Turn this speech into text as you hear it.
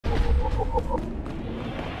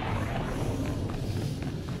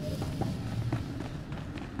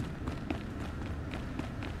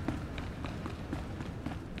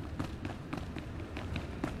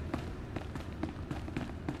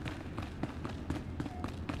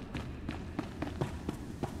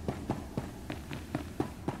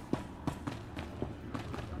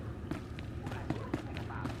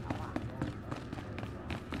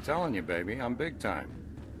telling you, baby, I'm big time.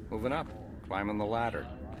 Moving up, climbing the ladder.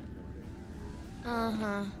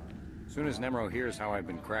 Uh-huh. Soon as Nemro hears how I've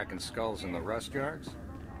been cracking skulls in the rust yards,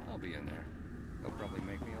 I'll be in there. They'll probably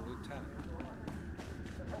make me a lieutenant.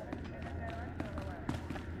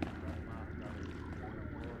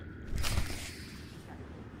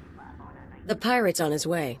 The pirate's on his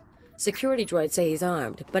way. Security droids say he's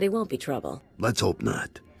armed, but he won't be trouble. Let's hope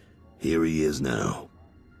not. Here he is now.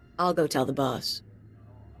 I'll go tell the boss.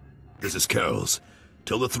 This is Carol's.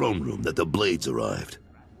 Tell the throne room that the Blades arrived.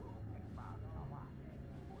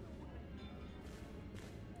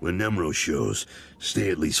 When Nemro shows, stay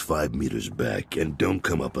at least 5 meters back and don't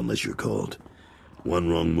come up unless you're called. One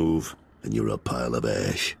wrong move, and you're a pile of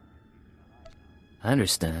ash. I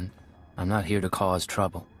understand. I'm not here to cause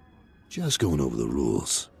trouble. Just going over the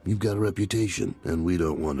rules. You've got a reputation, and we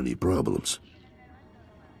don't want any problems.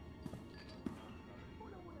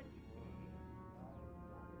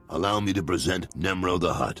 Allow me to present Nemro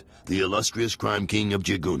the Hutt, the illustrious crime king of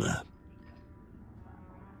Jaguna.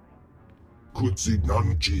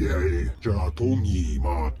 Kutsinanchie Jatongi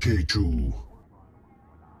ma Kechu.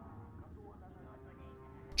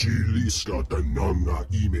 Chiliska tananga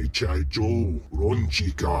ime chaijo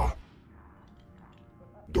ronchika.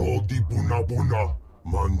 Dodi buna buna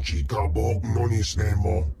manchika bog nonis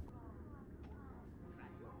nemo.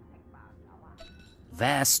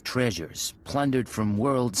 Vast treasures, plundered from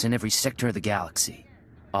worlds in every sector of the galaxy.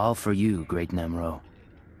 All for you, great Nemro.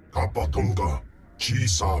 Kapatonga.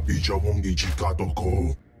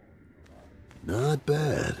 Not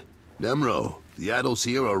bad. Nemro, the idols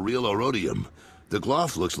here are real Orodium. The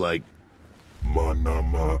Gloff looks like...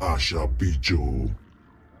 Manama Asha Bijo.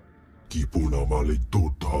 Kipuna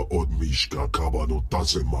Malituta Odmishka Kabano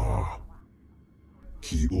Tasema.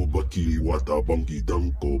 Ki Ubaki Wata Bangi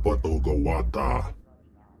Danko Batoga Wata.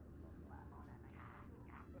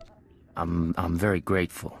 I'm very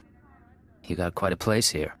grateful. You got quite a place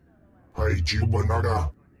here. Haiji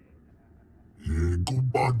Banada.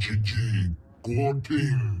 Guba Jiji.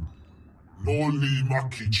 Goting. Noli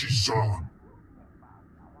Makichisa.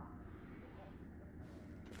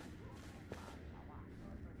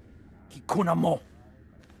 Kikuna mo.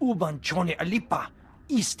 Uban chone alipa.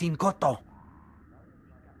 Istin koto.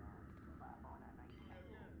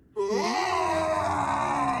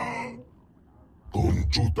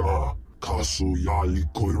 Conchuta. Kasu Yali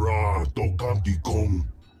Koira. Tokanti Kong.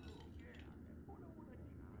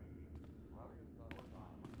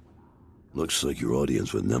 Looks like your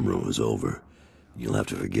audience with Nemro is over. You'll have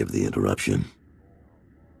to forgive the interruption.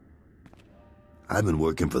 I've been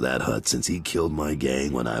working for that Hutt since he killed my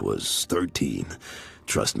gang when I was 13.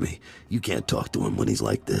 Trust me, you can't talk to him when he's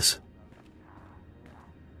like this.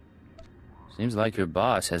 Seems like your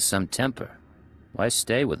boss has some temper. Why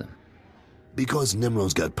stay with him? Because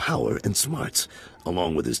Nemro's got power and smarts,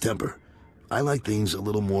 along with his temper. I like things a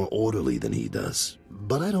little more orderly than he does,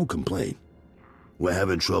 but I don't complain. We're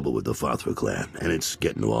having trouble with the Fothra clan, and it's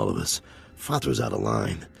getting to all of us. Fothra's out of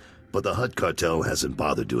line, but the Hutt cartel hasn't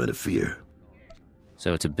bothered to interfere.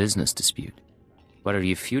 So it's a business dispute. What are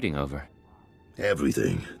you feuding over?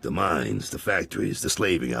 Everything. The mines, the factories, the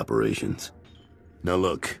slaving operations. Now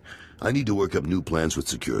look, I need to work up new plans with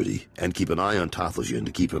security, and keep an eye on Tothosian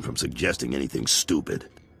to keep him from suggesting anything stupid.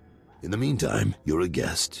 In the meantime, you're a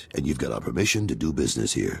guest, and you've got our permission to do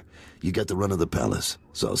business here. You got the run of the palace,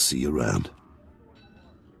 so I'll see you around.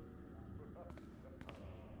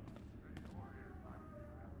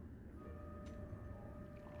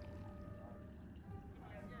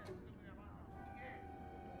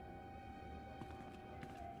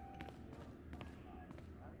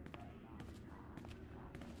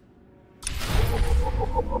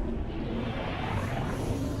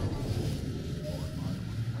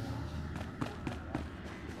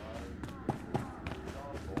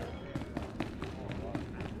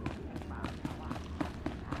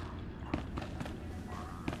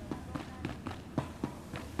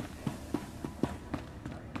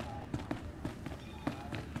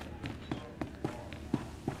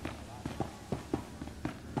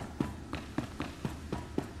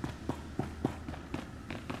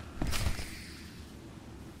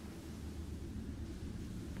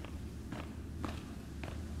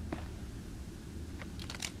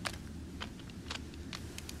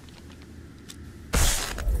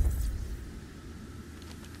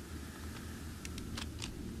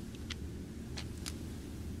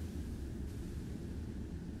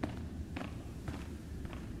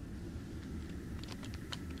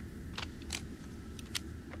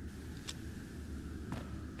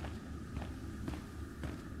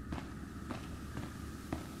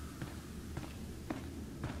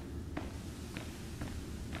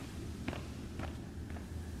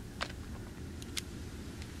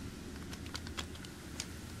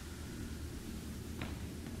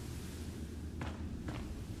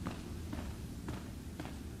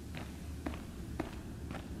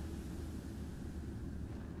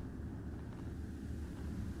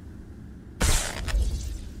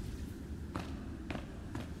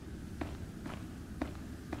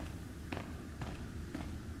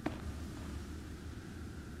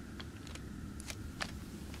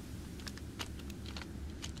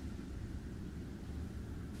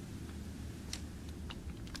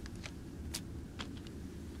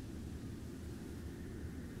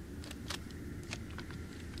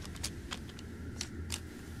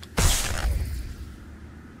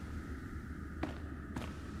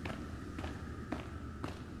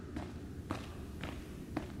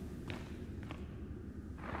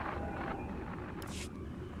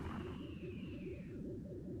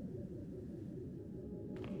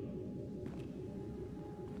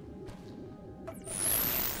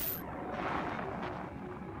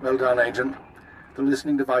 Well done, Agent. The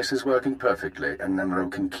listening device is working perfectly, and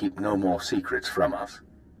Nemero can keep no more secrets from us.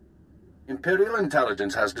 Imperial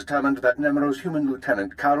intelligence has determined that Nemero's human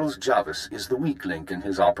lieutenant, Carlos Jarvis, is the weak link in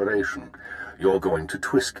his operation. You're going to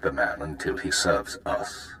twist the man until he serves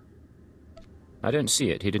us. I don't see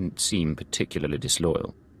it. He didn't seem particularly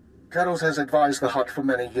disloyal. Carlos has advised the Hutt for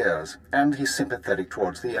many years, and he's sympathetic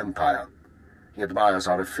towards the Empire. He admires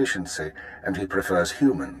our efficiency, and he prefers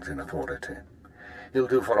humans in authority. He'll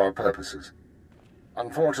do for our purposes.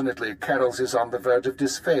 Unfortunately, Carlos is on the verge of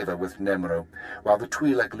disfavor with Nemero, while the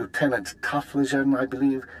Twi'lek Lieutenant Taflajan, I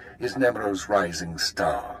believe, is Nemero's rising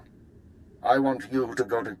star. I want you to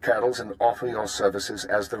go to Carlos and offer your services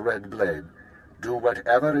as the Red Blade. Do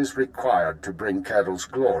whatever is required to bring Carol's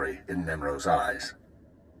glory in Nemero's eyes.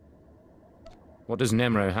 What does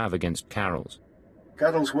Nemero have against Carol's?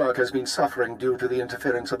 Carol's work has been suffering due to the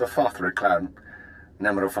interference of the Fothra clan.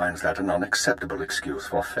 Nemero finds that an unacceptable excuse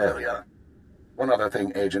for failure. One other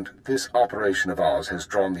thing, Agent. This operation of ours has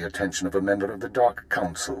drawn the attention of a member of the Dark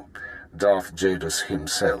Council, Darth Jadus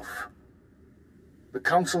himself. The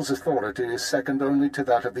Council's authority is second only to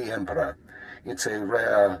that of the Emperor. It's a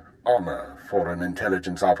rare honor for an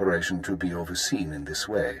intelligence operation to be overseen in this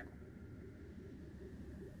way.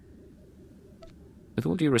 With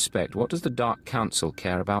all due respect, what does the Dark Council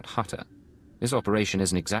care about Hutter? This operation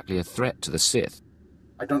isn't exactly a threat to the Sith.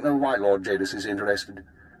 I don't know why Lord Jadus is interested,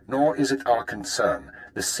 nor is it our concern.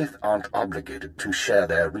 The Sith aren't obligated to share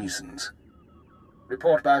their reasons.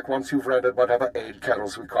 Report back once you've rendered whatever aid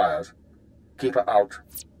Carol's requires. Keep her out.